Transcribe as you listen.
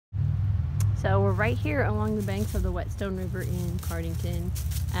So we're right here along the banks of the Whetstone River in Cardington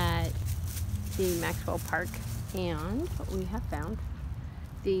at the Maxwell Park, and we have found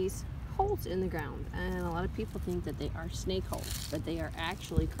these holes in the ground, and a lot of people think that they are snake holes, but they are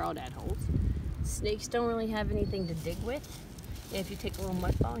actually crawdad holes. Snakes don't really have anything to dig with. If you take a little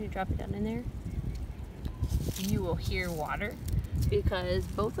mud ball and you drop it down in there, you will hear water, because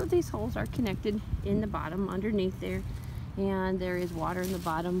both of these holes are connected in the bottom underneath there, and there is water in the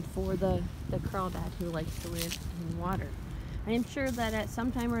bottom for the crawdad who likes to live in water. I am sure that at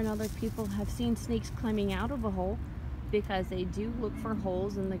some time or another people have seen snakes climbing out of a hole, because they do look for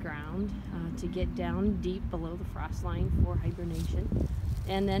holes in the ground to get down deep below the frost line for hibernation,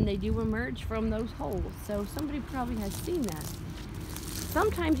 and then they do emerge from those holes. So somebody probably has seen that.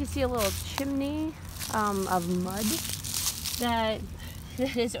 Sometimes you see a little chimney of mud that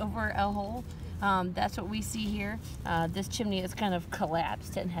is over a hole. That's what we see here. This chimney is kind of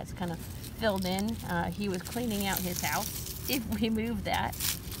collapsed and has kind of filled in. He was cleaning out his house. If we move that,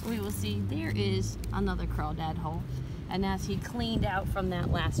 we will see there is another crawdad hole. And as he cleaned out from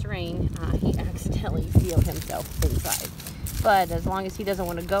that last rain, he accidentally sealed himself inside. But as long as he doesn't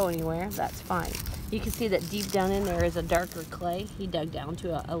want to go anywhere, that's fine. You can see that deep down in there is a darker clay. He dug down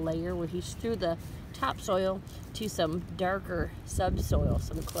to a layer where he threw the topsoil to some darker subsoil,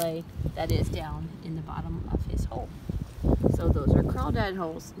 some clay that is down in the bottom of his hole. So those are crawdad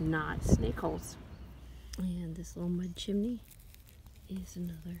holes, not snake holes. And this little mud chimney is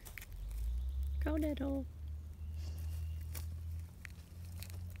another crawdad hole.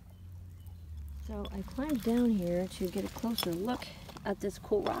 So I climbed down here to get a closer look at this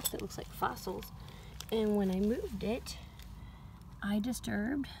cool rock that looks like fossils, and when I moved it, I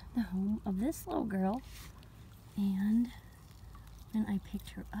disturbed the home of this little girl, and when I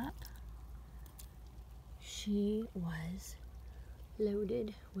picked her up, she was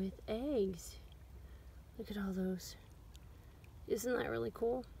loaded with eggs. Look at all those. Isn't that really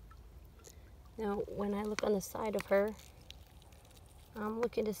cool? Now, when I look on the side of her, I'm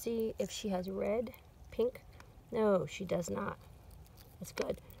looking to see if she has red, pink. No, she does not. That's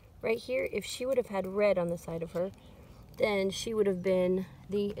good. Right here, if she would have had red on the side of her, then she would have been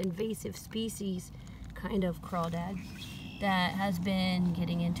the invasive species kind of crawdad that has been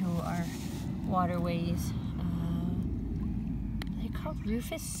getting into our waterways. Are they called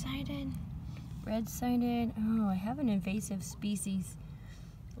rufous-sided? Red-sided? Oh, I have an invasive species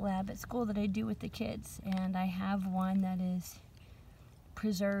lab at school that I do with the kids, and I have one that is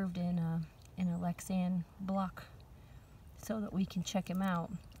preserved in a Lexan block so that we can check him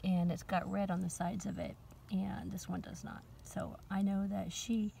out, and it's got red on the sides of it, and this one does not. So I know that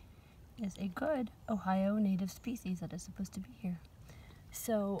she is a good Ohio native species that is supposed to be here.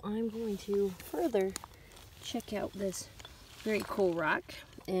 So I'm going to further check out this very cool rock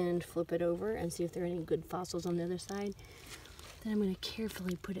and flip it over and see if there are any good fossils on the other side. Then I'm going to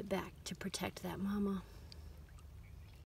carefully put it back to protect that mama.